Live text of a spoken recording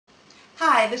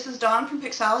Hi, this is Dawn from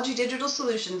Pixologie Digital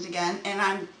Solutions again,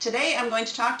 and today I'm going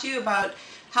to talk to you about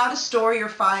how to store your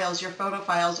files, your photo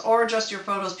files, or just your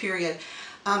photos, period.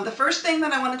 The first thing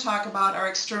that I want to talk about are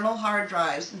external hard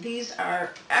drives. These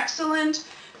are excellent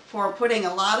for putting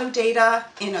a lot of data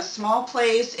in a small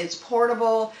place. It's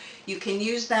portable. You can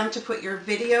use them to put your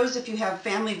videos, if you have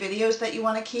family videos that you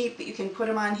want to keep, you can put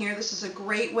them on here. This is a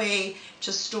great way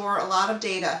to store a lot of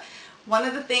data. One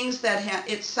of the things that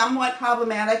it's somewhat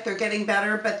problematic, they're getting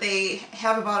better, but they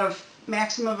have about a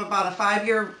maximum of about a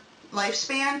 5-year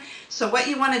lifespan. So what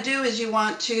you want to do is you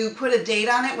want to put a date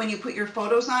on it when you put your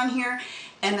photos on here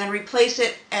and then replace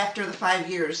it after the 5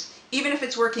 years. Even if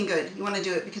it's working good, you want to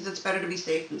do it because it's better to be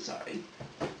safe than sorry.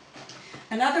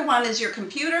 Another one is your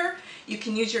computer. You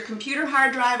can use your computer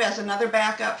hard drive as another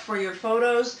backup for your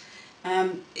photos.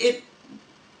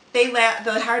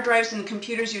 The hard drives in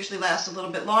computers usually last a little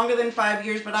bit longer than 5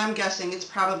 years, but I'm guessing it's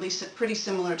probably pretty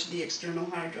similar to the external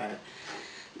hard drive.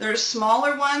 There's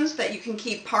smaller ones that you can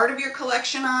keep part of your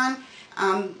collection on.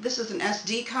 This is an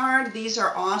SD card. These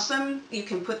are awesome. You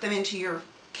can put them into your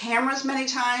cameras many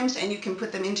times, and you can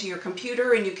put them into your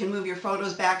computer, and you can move your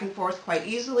photos back and forth quite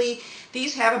easily.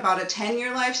 These have about a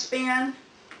 10-year lifespan.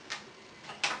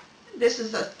 This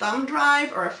is a thumb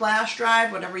drive or a flash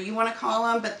drive, whatever you want to call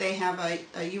them, but they have a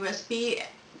USB,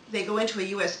 they go into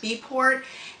a USB port,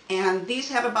 and these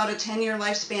have about a 10-year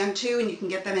lifespan too, and you can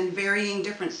get them in varying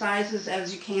different sizes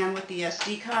as you can with the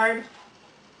SD card.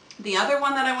 The other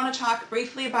one that I want to talk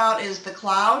briefly about is the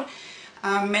cloud.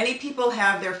 Many people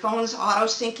have their phones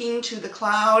auto-syncing to the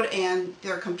cloud and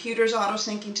their computers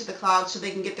auto-syncing to the cloud so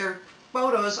they can get their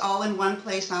photos all in one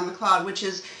place on the cloud, which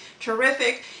is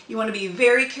terrific. You want to be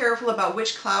very careful about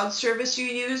which cloud service you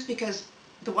use, because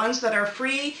the ones that are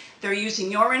free, they're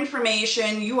using your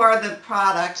information. You are the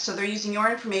product, so they're using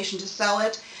your information to sell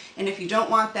it, and if you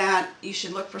don't want that, you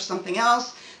should look for something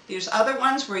else. There's other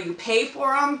ones where you pay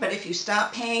for them, but if you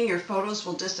stop paying, your photos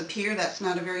will disappear. That's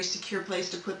not a very secure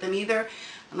place to put them either,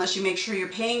 unless you make sure you're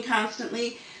paying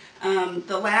constantly.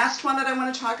 The last one that I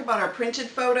want to talk about are printed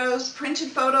photos. Printed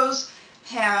photos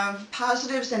have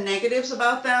positives and negatives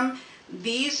about them.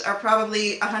 These are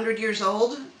probably 100 years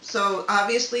old, so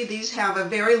obviously these have a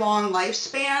very long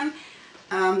lifespan.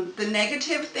 The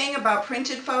negative thing about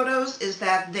printed photos is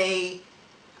that they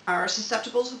are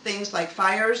susceptible to things like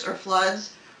fires or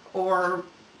floods or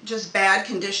just bad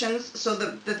conditions. So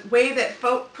the way that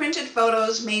printed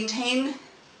photos maintain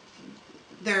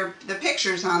the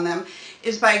pictures on them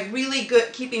is by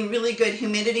keeping really good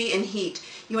humidity and heat.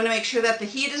 You want to make sure that the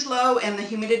heat is low and the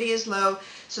humidity is low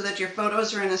so that your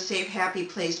photos are in a safe, happy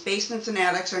place. Basements and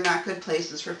attics are not good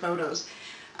places for photos.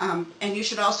 And you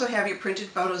should also have your printed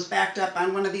photos backed up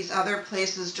on one of these other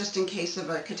places just in case of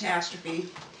a catastrophe.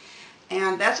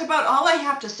 And that's about all I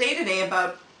have to say today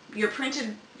about your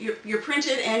printed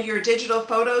and your digital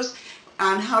photos,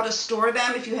 on how to store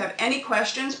them. If you have any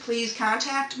questions, please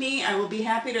contact me. I will be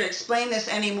happy to explain this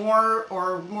any more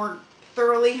or more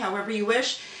thoroughly, however you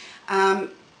wish.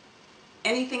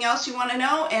 Anything else you want to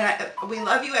know, and we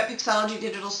love you at Pixologie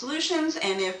Digital Solutions,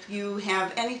 and if you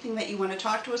have anything that you want to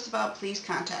talk to us about, please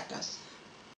contact us.